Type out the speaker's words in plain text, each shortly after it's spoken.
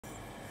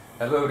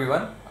Hello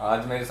everyone.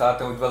 आज मेरे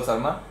साथ है उज्जवल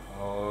शर्मा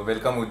और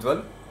वेलकम उज्जवल।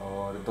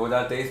 और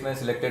 2023 में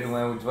सिलेक्टेड हुए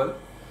हैं उज्जवल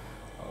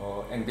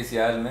और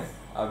NPCIL में।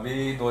 अभी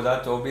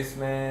 2024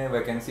 में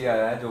वैकेंसी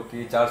आया है जो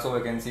कि 400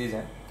 वैकेंसीज़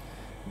हैं,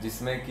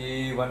 जिसमें कि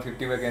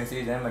 150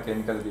 वैकेंसीज़ हैं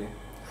मैकेनिकल की।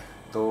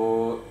 तो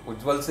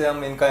उज्जवल से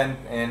हम इनका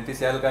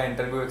NPCIL का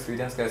इंटरव्यू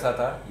एक्सपीरियंस कैसा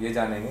था ये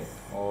जानेंगे,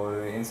 और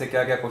इनसे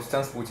क्या क्या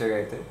क्वेश्चंस पूछे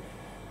गए थे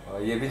और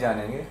ये भी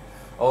जानेंगे।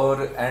 और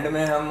एंड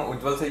में हम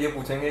उज्जवल से ये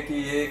पूछेंगे कि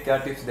ये क्या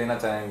टिप्स देना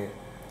चाहेंगे।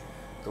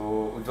 तो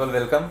उज्जवल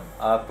वेलकम।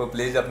 आप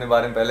प्लीज़ अपने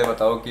बारे में पहले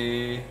बताओ कि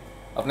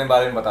अपने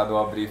बारे में बता दो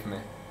आप ब्रीफ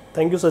में।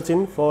 Thank you,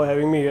 Sachin, for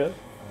having me here.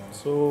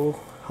 So,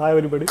 hi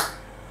everybody.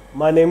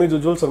 My name is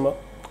Ujjwal Sharma.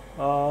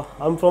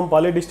 I'm from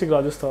Pali district,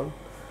 Rajasthan.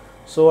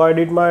 So, I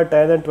did my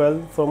 10th and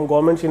 12th from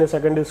Government Senior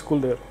Secondary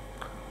School there.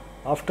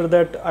 After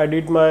that, I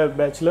did my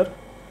bachelor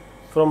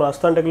from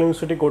Rajasthan Technical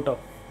University, Kota,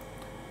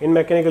 in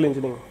mechanical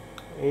engineering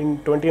in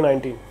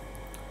 2019.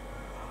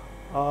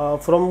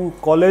 From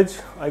college,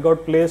 I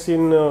got placed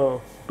in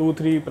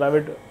 2-3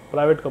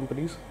 private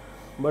companies.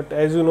 But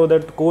as you know,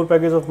 that core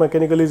package of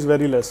mechanical is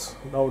very less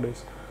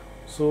nowadays.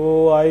 So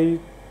I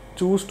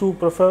choose to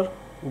prefer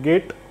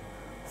GATE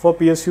for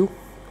PSU.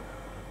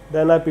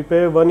 Then I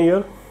prepare 1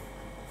 year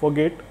for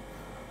GATE.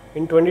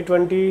 In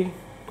 2020,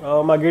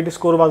 my GATE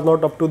score was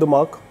not up to the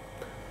mark.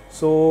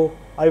 So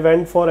I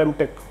went for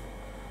MTech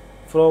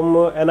from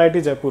NIT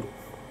Jaipur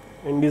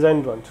in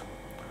design branch.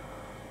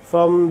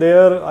 From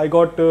there, I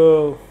got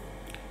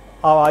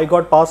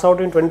passed out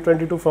in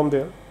 2022 from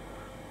there.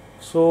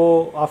 So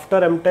after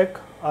MTech,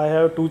 I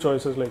have two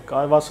choices. Like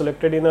I was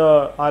selected in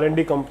a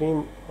R&D company,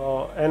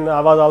 and I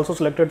was also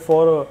selected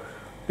for a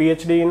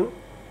PhD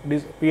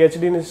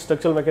in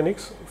structural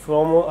mechanics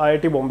from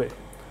IIT Bombay.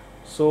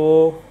 So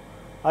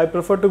I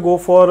prefer to go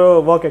for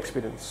work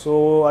experience. So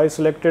I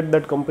selected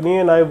that company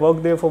and I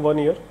worked there for 1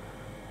 year.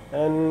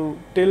 And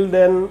till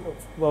then,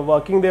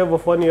 working there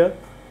for 1 year,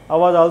 I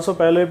was also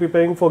parallel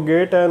preparing for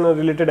GATE and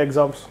related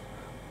exams.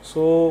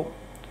 So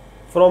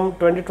from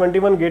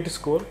 2021 GATE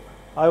score,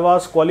 I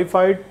was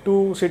qualified to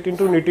sit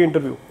into NITI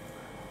interview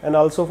and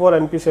also for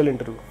NPCIL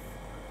interview.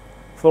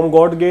 From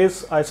God Gaze,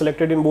 I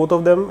selected in both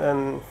of them,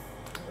 and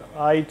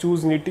I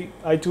choose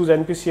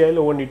NPCIL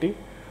over NITI,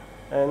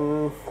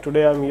 and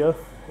today I am here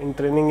in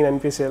training in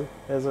NPCIL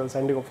as a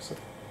scientific officer.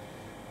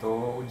 तो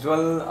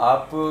उज्जवल,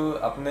 आप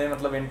अपने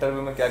मतलब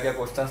interview में क्या क्या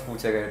questions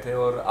पूछे गए थे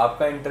और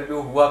आपका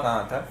इंटरव्यू हुआ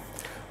कहाँ था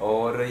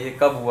और ये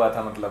कब हुआ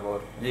था, मतलब और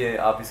ये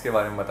आप इसके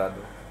बारे में बता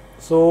दो।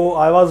 So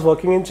I was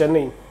working in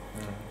Chennai.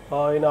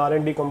 In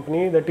R&D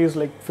company that is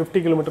like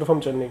 50 km from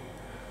Chennai.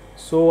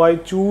 So I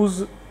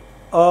choose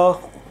a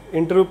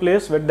interview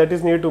place that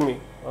is near to me.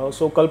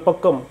 So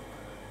Kalpakkam,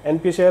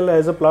 NPCIL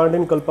has a plant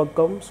in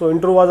Kalpakkam. So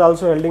interview was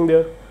also held in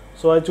there.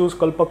 So I choose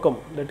Kalpakkam,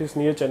 that is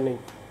near Chennai.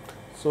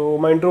 So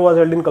my interview was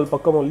held in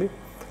Kalpakkam only.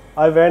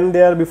 I went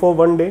there before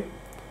 1 day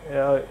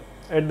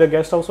at the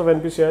guest house of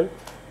NPCIL,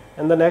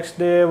 and the next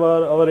day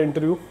were our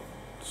interview.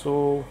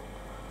 So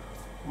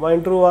my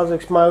interview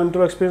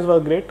experience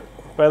was great.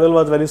 Panel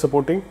was very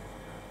supporting,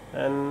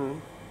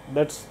 and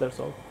that's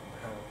all.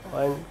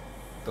 And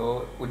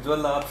तो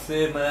उज्जवल,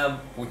 आपसे मैं अब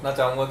पूछना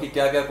चाहूँगा कि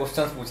क्या क्या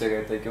questions पूछे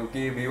गए थे,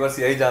 क्योंकि व्यूअर्स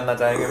यही जानना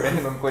चाहेंगे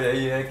मेन उनको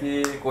यही है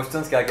कि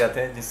क्वेश्चंस क्या क्या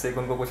थे जिससे कि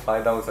उनको कुछ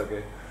फ़ायदा हो सके।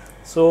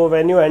 so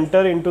when you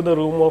enter into the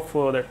room of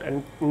that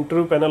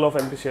interview panel of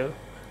NPCIL,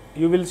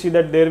 you will see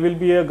that there will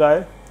be a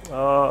guy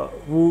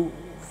who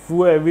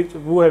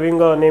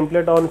having a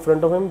nameplate on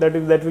front of him. That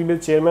will be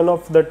the chairman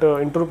of that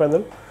interview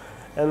panel,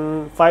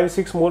 and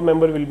 5-6 more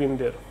members will be in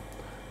there.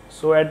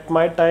 So at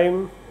my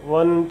time,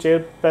 one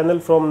chair panel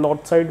from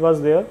north side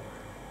was there,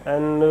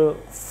 and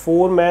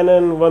 4 men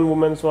and 1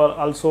 woman were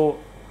also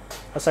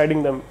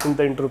assiding them in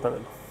the interview panel.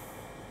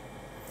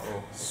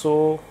 Oh.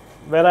 So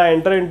when I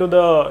enter into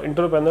the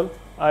interview panel,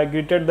 I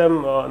greeted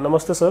them,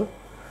 Namaste sir,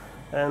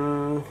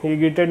 and he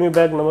greeted me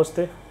back,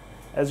 Namaste.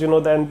 As you know,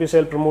 the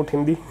NPCIL promote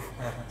Hindi.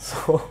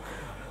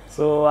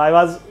 So I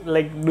was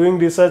like doing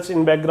research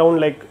in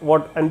background, like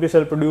what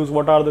NPCIL produce,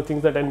 what are the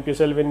things that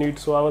NPCIL will need.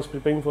 So I was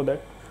preparing for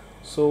that.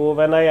 So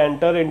when I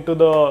enter into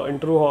the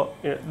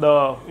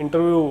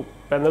interview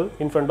panel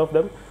in front of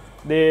them,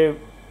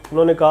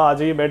 उन्होंने कहा आ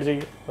जाइए, बैठ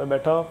जाइए. मैं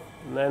बैठा,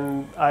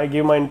 and I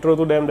gave my intro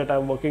to them that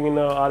I'm working in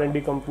a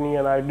R&D company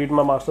and I did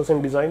my masters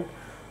in design.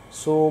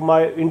 So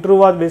my intro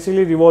was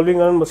basically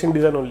revolving around machine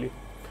design only,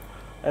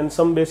 and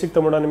some basic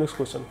thermodynamics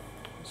question.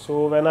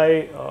 So when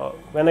I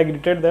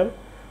greeted them,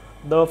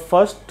 the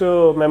first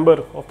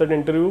member of that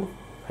interview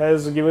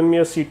has given me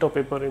a sheet of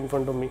paper in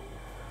front of me.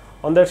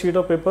 On that sheet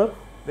of paper,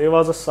 there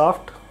was a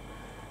shaft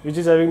which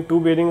is having 2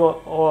 bearings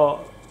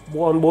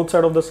on both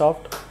sides of the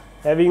shaft,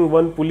 having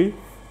 1 pulley,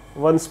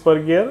 1 spur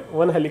gear,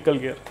 1 helical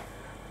gear,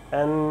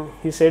 and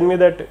he said me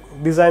that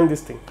design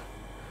this thing.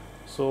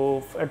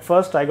 So at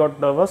first I got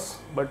nervous,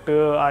 but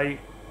I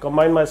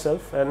combined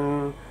myself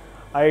and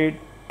I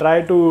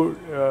try to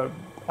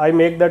I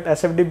make that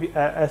SFD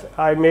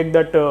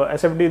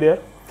there.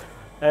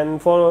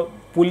 And for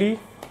pulley,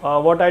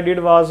 what I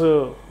did was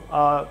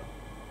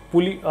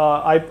pulley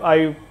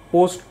I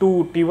post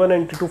 2 T1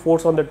 and T2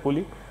 force on that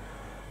pulley,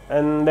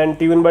 and then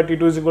T1 by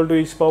T2 is equal to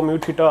e power mu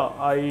theta.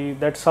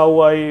 That's how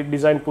I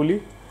design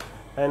pulley.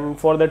 And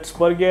for that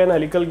spur gear and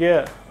helical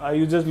gear, I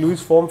use just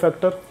Lewis form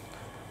factor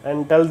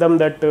and tell them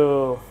that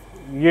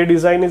gear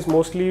design is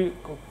mostly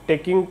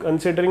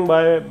considering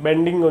by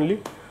bending only,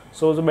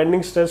 so the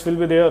bending stress will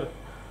be there.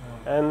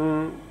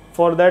 And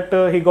for that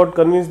he got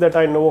convinced that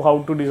I know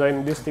how to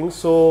design these things,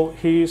 so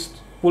he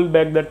pulled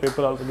back that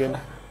paper also again.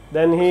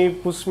 Then he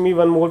pushed me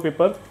one more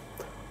paper.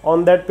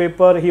 On that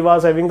paper he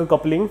was having a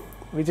coupling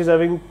which is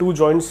having two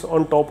joints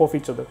on top of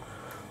each other,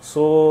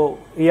 so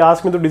he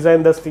asked me to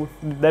design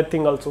that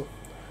thing also.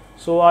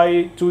 So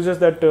I chooses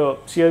that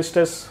shear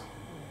stress,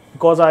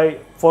 because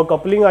for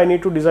coupling I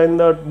need to design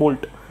the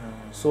bolt.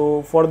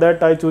 So for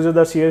that I chooses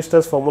the shear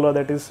stress formula,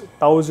 that is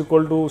tau is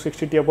equal to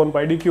 60T upon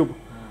pi d cube.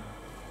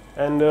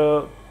 And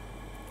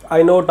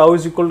I know tau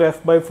is equal to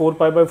f by 4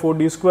 pi by 4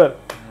 d square.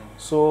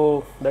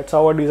 So that's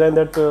how I design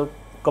that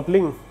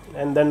coupling,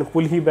 and then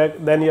pull he back.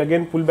 Then he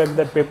again pull back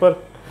that paper.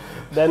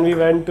 Then we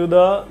went to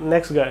the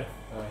next guy.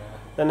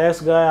 The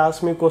next guy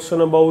asked me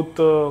question about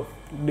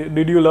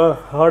did you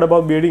heard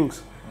about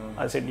bearings?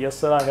 I said yes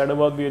sir, I heard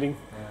about bearing.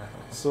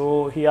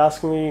 So he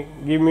asked me,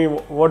 give me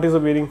what is a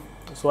bearing.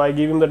 So I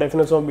give him the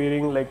definition of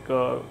bearing, like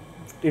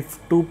if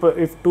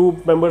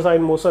two members are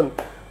in motion,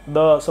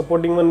 the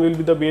supporting one will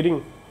be the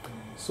bearing.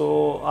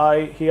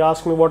 So he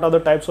asked me what are the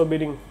types of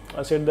bearing.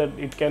 I said that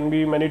it can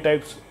be many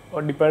types,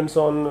 or depends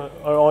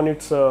on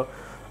its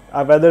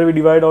whether we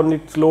divide on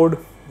its load,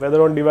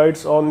 whether on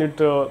divides on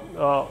its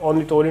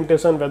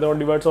orientation, whether on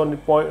divides on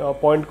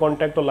point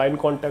contact or line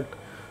contact.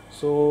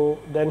 So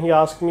then he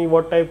asked me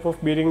what type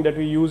of bearing that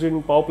we use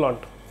in power plant.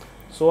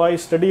 So I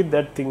studied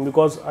that thing,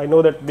 because I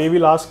know that they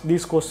will ask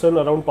this question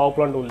around power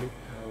plant only.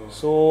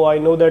 So I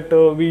know that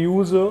we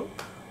use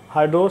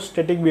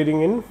hydrostatic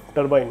bearing in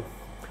turbine.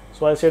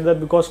 So I said that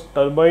because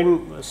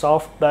turbine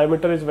shaft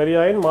diameter is very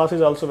high and mass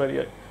is also very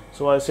high.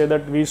 So I say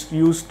that we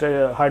use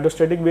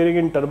hydrostatic bearing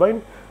in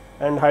turbine,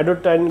 and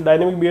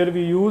hydrodynamic bearing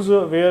we use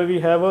where we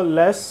have a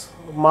less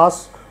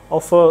mass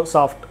of a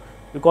shaft,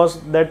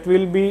 because that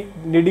will be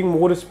needing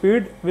more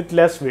speed with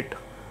less weight.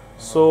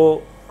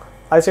 So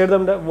I said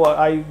them that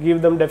I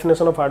give them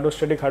definition of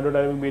hydrostatic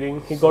hydrodynamic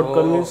bearing. He got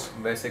convinced.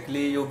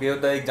 Basically, you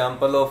gave the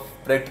example of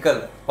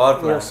practical power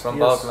plant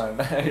power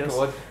plant. It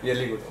was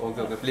really good.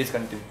 Okay, please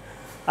continue.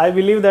 I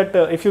believe that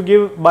if you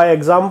give by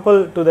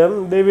example to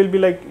them, they will be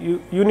like,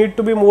 you need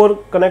to be more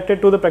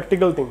connected to the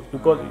practical things,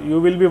 because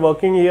you will be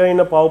working here in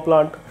a power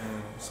plant.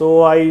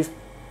 So I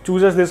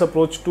chooses this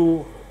approach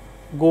to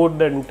go to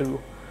the interview.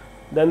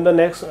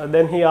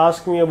 Then he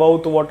asked me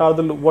about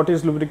what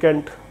is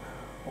lubricant,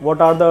 what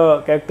are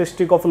the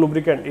characteristics of a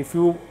lubricant.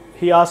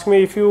 He asked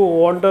me if you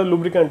want a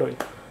lubricant oil,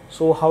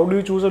 so how do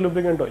you choose a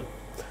lubricant oil?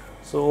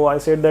 So I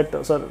said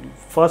that sir,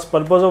 first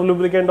purpose of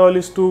lubricant oil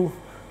is to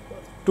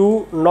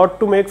not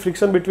to make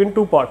friction between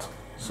two parts,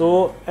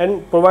 so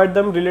and provide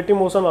them relative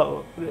motion,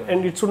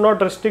 and it should not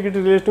restrict its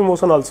relative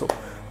motion also.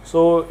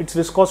 So its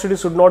viscosity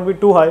should not be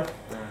too high,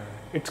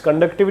 its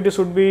conductivity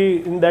should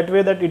be in that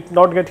way that it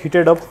not get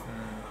heated up,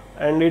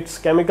 and its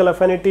chemical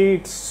affinity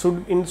it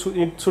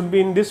should be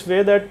in this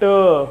way that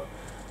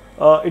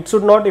it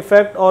should not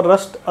affect or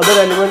rust other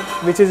element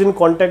which is in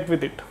contact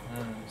with it.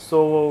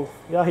 So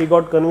yeah, he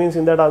got convinced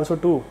in that answer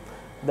too.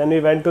 Then we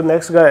went to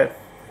next guy.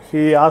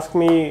 He asked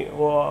me,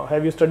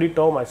 have you studied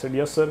Tom? I said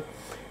yes sir.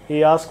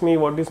 He asked me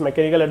what is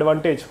mechanical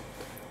advantage.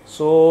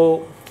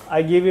 So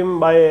I gave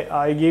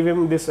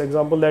him this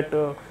example that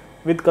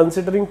with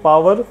considering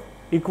power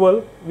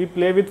equal, we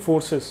play with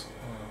forces.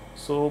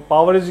 So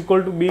power is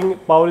equal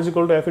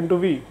to F into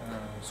V.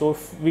 So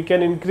we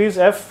can increase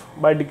F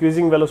by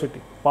decreasing velocity.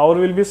 Power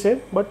will be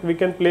same, but we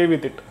can play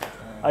with it.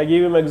 I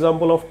gave him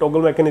example of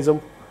toggle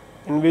mechanism,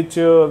 in which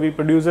we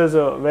produces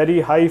a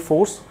very high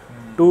force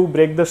to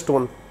break the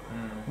stone,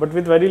 but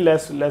with very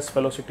less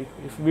velocity.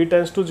 If V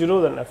tends to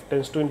 0, then F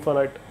tends to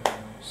infinite.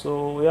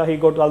 So yeah, he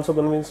got also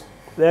convinced.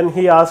 Then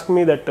he asked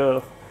me that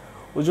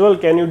Ujjwal,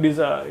 can you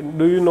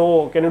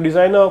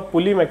design a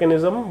pulley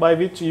mechanism by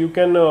which you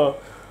can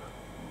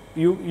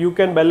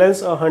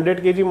balance a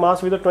 100 kg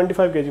mass with a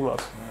 25 kg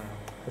mass?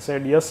 I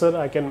said yes sir,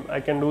 I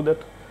can do that,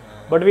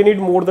 but we need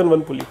more than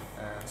one pulley.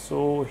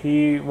 So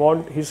he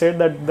said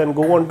that then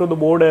go on to the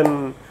board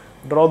and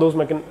draw this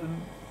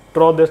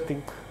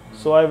thing.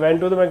 So I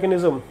went to the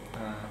mechanism.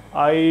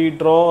 I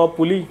draw a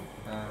pulley.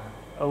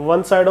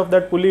 One side of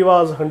that pulley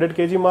was 100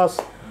 kg mass,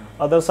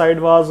 other side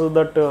was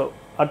that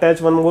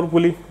attach one more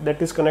pulley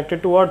that is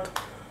connected to earth,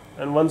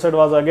 and one side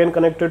was again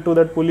connected to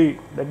that pulley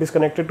that is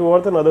connected to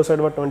earth, and other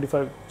side was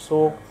 25.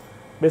 So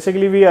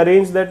basically we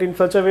arranged that in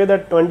such a way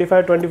that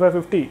 25 25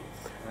 50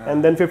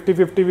 and then 50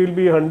 50 will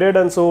be 100,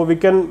 and so we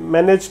can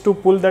manage to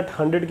pull that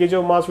 100 kg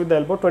of mass with the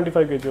help of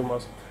 25 kg of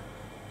mass.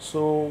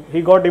 So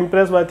he got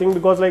impressed by thing,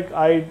 because like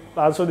I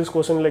answered this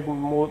question like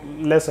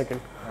less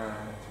second.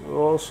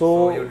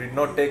 So you did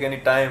not take any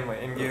time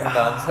in giving the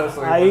answer.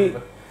 So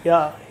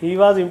he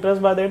was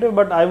impressed by that,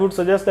 but I would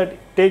suggest that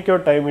take your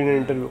time in an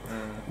interview.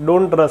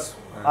 Don't rush.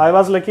 I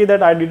was lucky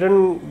that I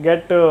didn't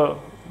get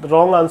the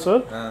wrong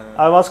answer.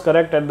 I was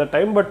correct at the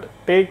time, but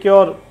take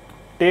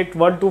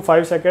 1 to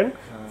 5 seconds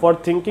for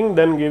thinking,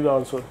 then give the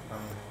answer.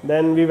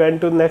 Then we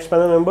went to the next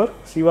panel member.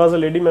 She was a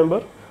lady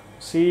member.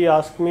 She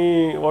asked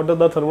me what are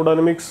the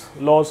thermodynamics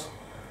laws.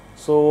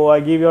 So I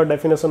give you a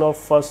definition of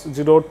first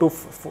 0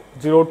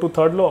 to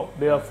third law.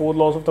 There are 4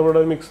 laws of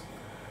thermodynamics.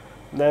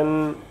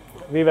 Then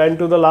we went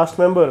to the last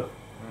member.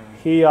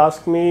 He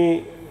asked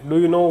me, do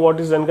you know what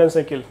is Rankine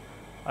cycle?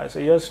 I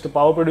said yes, the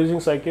power producing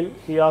cycle.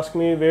 He asked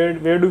me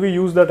where do we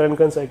use that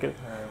Rankine cycle?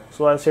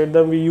 So I said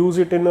that we use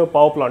it in a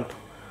power plant.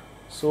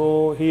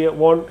 So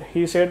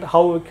he said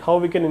how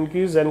we can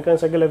increase Rankine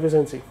cycle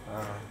efficiency.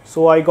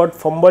 So I got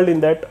fumbled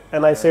in that,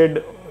 and I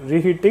said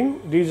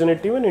reheating,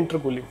 regenerative, and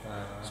intercooling.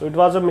 So it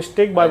was a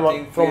mistake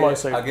from my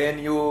side. Again,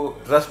 you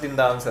rushed in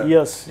the answer.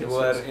 Yes. You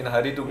were in a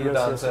hurry to give the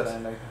answer. Yes.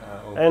 And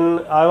okay. And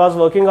I was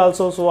working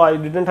also, so I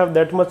didn't have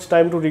that much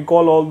time to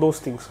recall all those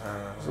things.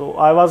 So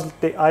I was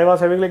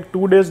having like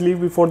 2 days leave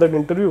before that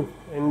interview.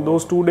 In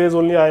those 2 days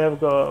only I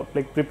have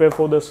like prepared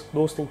for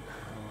those things.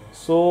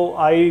 So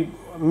I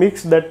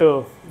mixed that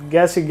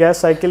gas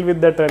cycle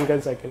with that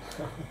Rankine cycle.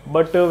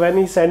 But when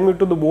he sent me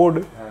to the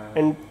board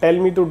and tell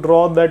me to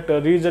draw that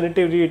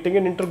regenerative, reheating,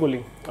 and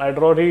intercooling, I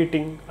draw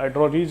reheating, I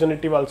draw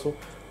regenerative also.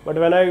 But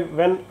when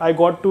I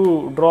got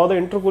to draw the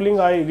intercooling,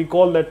 I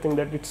recall that thing,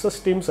 that it's a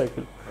steam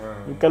cycle.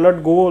 You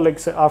cannot go like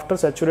after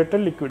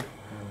saturated liquid.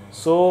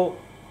 So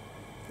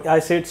I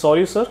said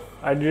sorry sir,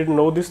 I didn't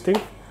know this thing.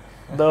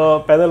 The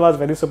panel was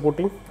very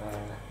supporting.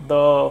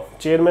 The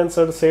chairman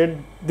sir said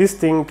this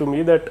thing to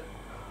me that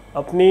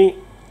अपनी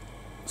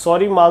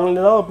sorry मान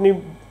लेना,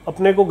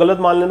 अपने को गलत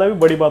मान लेना भी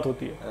बड़ी बात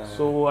होती है.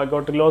 So I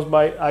got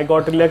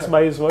relaxed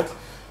by his words.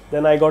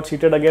 Then I got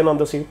seated again on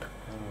the seat.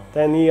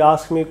 Then he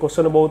asked me a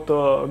question about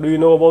do you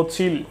know about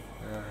seal,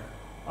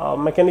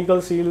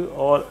 mechanical seal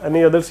or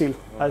any other seal?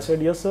 I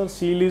said yes sir,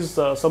 seal is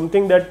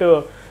something that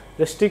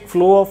restrict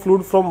flow of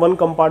fluid from one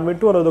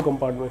compartment to another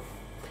compartment.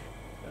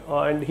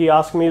 And he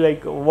asked me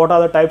like what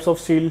are the types of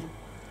seal.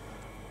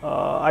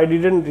 I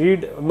didn't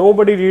read.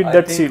 Nobody read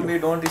that seal. I think we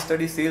don't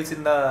study seals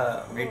in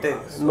the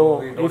VTech, so no,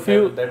 we don't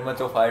have that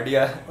much of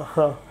idea.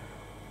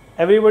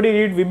 Everybody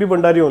read VB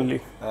Bhandari only,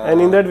 and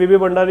in that VB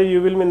Bhandari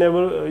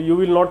you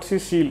will not see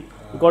seal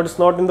because it's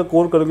not in the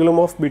core curriculum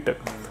of BTech.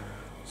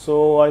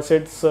 So I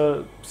said,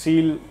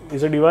 seal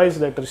is a device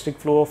that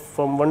restricts flow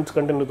from one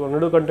container to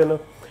another container.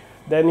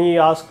 Then he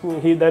asked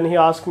me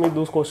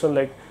those questions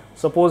like,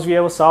 suppose we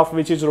have a shaft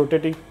which is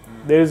rotating,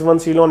 there is one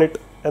seal on it,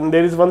 and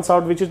there is one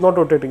shaft which is not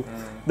rotating.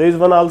 There is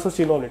one also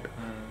seal on it.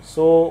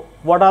 So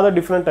what are the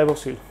different type of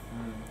seal?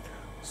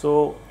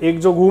 So एक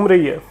जो घूम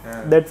रही है,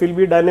 that will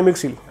be dynamic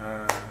seal.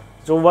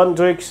 जो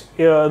एक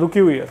रुकी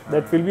हुई है,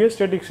 that will be a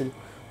static seal.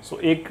 So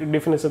एक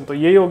definition तो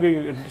यही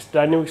होगी,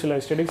 dynamic seal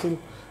and static seal.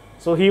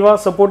 So he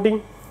was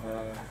supporting.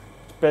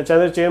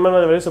 Chairman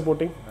was very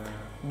supporting.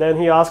 Then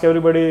he asked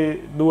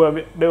everybody,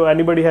 do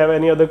anybody have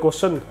any other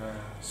question?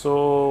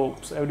 So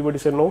everybody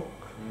said no.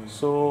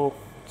 So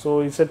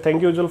he said,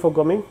 thank you Ujjwal for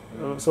coming.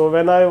 So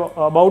when I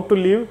about to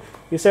leave,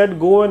 he said,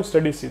 go and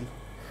study seal.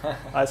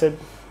 I said,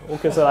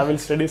 okay sir, I will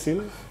study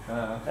seal.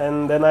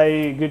 And then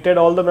I greeted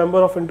all the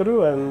member of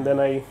interview, and then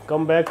I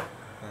come back.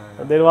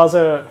 There was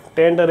a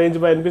tent arranged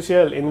by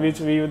NPCIL in which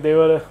they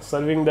were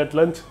serving that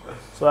lunch.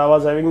 So I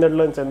was having that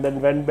lunch and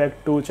then went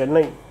back to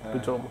Chennai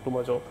to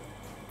my job.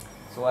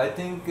 So I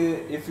think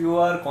if you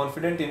are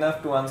confident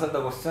enough to answer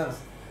the questions,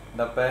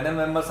 the panel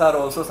members are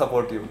also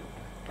supportive.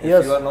 If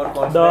yes, you are not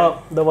confident,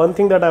 the one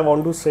thing that I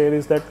want to say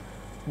is that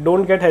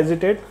don't get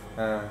hesitate.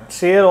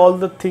 Share all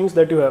the things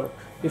that you have.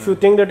 If you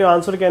think that your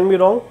answer can be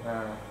wrong,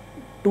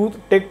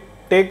 take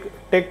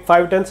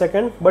 5-10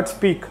 seconds, but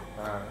speak.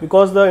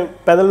 Because the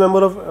panel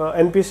member of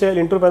NPCIL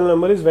inter-panel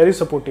member is very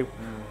supportive.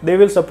 They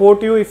will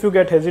support you if you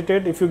get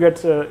hesitate, if you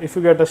get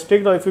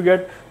restricted, or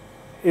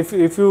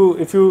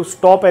if you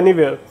stop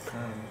anywhere.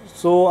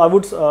 So I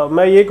would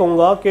मैं ये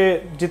कहूँगा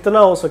कि जितना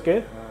हो सके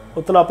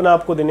उतना अपने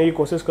आप को देने की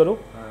कोशिश करो,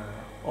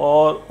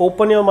 और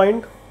ओपन योर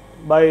माइंड.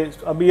 बाय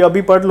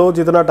अभी पढ़ लो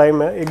जितना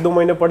टाइम है, 1-2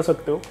 महीने पढ़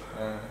सकते हो,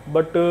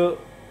 बट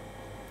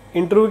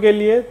इंटरव्यू के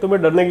लिए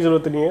तुम्हें डरने की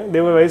ज़रूरत नहीं है. दे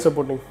वर वेरी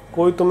सपोर्टिंग.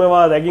 कोई तुम्हें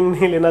वहाँ रैगिंग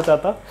नहीं लेना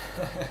चाहता.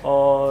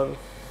 और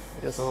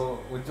yes. So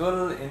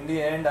Ujjwal, in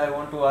the end I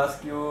want to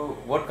ask you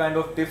what kind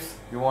of tips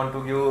you want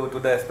to give to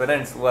the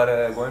aspirants who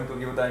are going to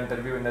give the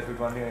interview in the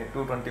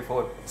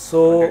 224.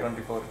 So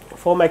 2024.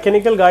 For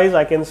mechanical guys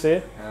I can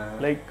say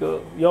like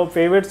your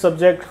favorite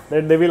subject,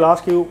 that they will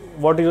ask you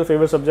what is your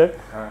favorite subject.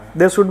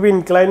 They should be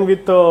inclined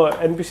with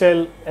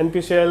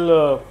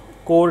NPCIL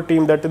core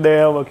team that they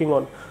are working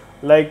on,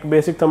 like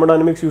basic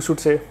thermodynamics you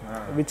should say,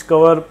 which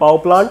cover power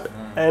plant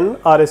and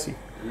RSE.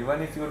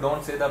 Even if you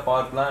don't say the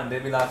power plant, they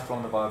will ask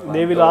from the power plant.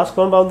 They will ask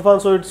from power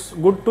plant, so it's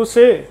good to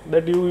say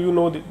that you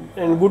know,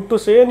 and good to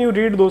say and you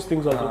read those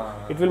things also.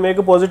 It will make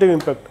a positive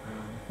impact.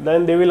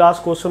 Then they will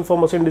ask question for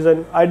machine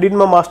design. I did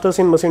my masters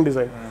in machine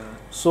design.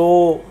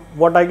 So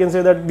what I can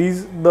say that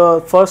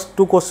the first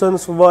 2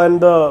 questions were, and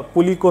the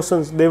pulley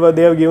questions they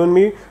have given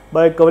me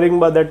by covering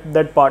by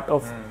that part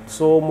of.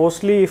 So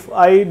mostly if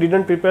I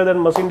didn't prepare that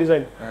machine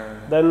design,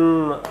 then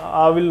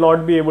I will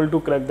not be able to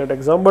crack that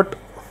exam. But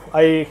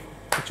I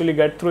actually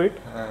get through it,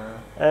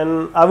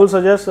 and I will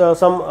suggest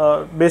some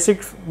basic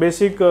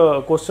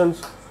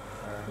questions.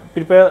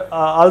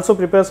 Also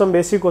prepare some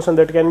basic questions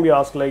that can be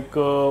asked, like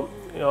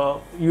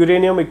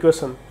uranium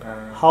equation,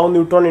 how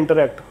neutron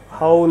interact,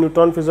 how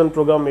neutron fission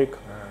program make.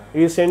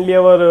 Recently,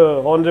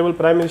 our Honorable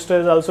Prime Minister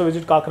has also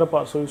visited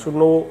Kakrapa, so you should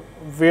know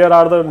where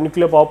are the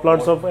nuclear power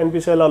plants of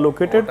NPCIL are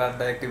located. What are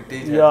the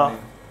activities? Yeah,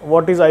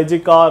 what is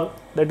IGCAR,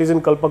 that is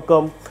in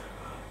Kalpakkam,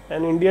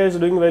 and India is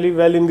doing very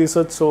well in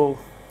research. So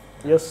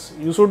yes,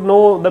 you should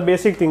know the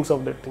basic things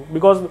of that thing,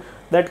 because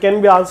that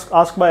can be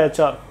asked by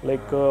HR,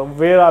 like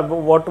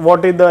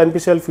what is the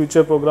NPCIL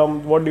future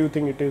program, what do you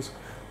think it is,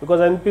 because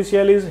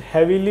NPCIL is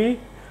heavily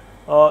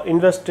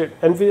investing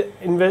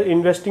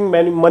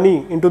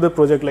money into the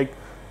project. Like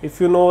if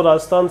you know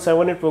Rajasthan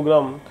 7-8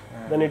 program,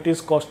 then it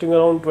is costing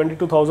around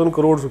 22,000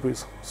 crore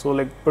rupees. So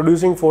like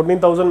producing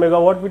 14,000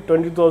 megawatt with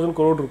 22,000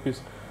 crore rupees.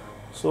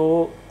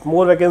 So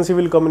more vacancy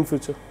will come in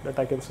future, that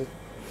I can say.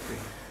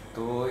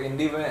 So in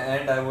the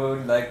end, I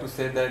would like to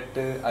say that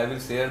I will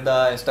share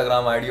the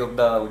Instagram ID of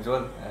the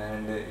Ujjwal,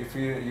 and if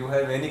you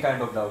have any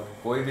kind of doubt,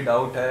 कोई भी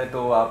doubt है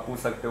तो आप पूछ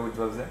सकते हो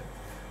उज्जवल से.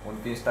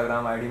 उनकी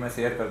Instagram ID मैं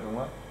शेयर कर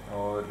दूंगा,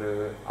 और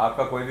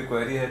आपका कोई भी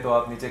क्वेरी है तो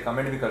आप नीचे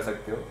कमेंट भी कर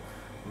सकते हो,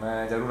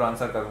 मैं ज़रूर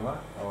आंसर करूँगा.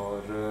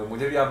 और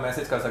मुझे भी आप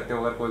मैसेज कर सकते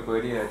हो अगर कोई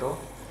क्वेरी है तो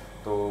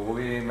वो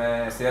भी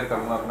मैं शेयर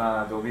करूँगा,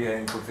 अपना जो भी है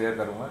इनपुट शेयर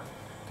करूँगा.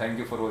 Thank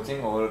you for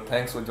watching, और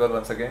thanks Ujjwal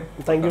once again.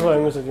 Thank you for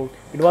having me, Sachin.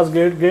 It was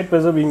great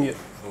pleasure being here.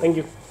 Thank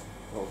you.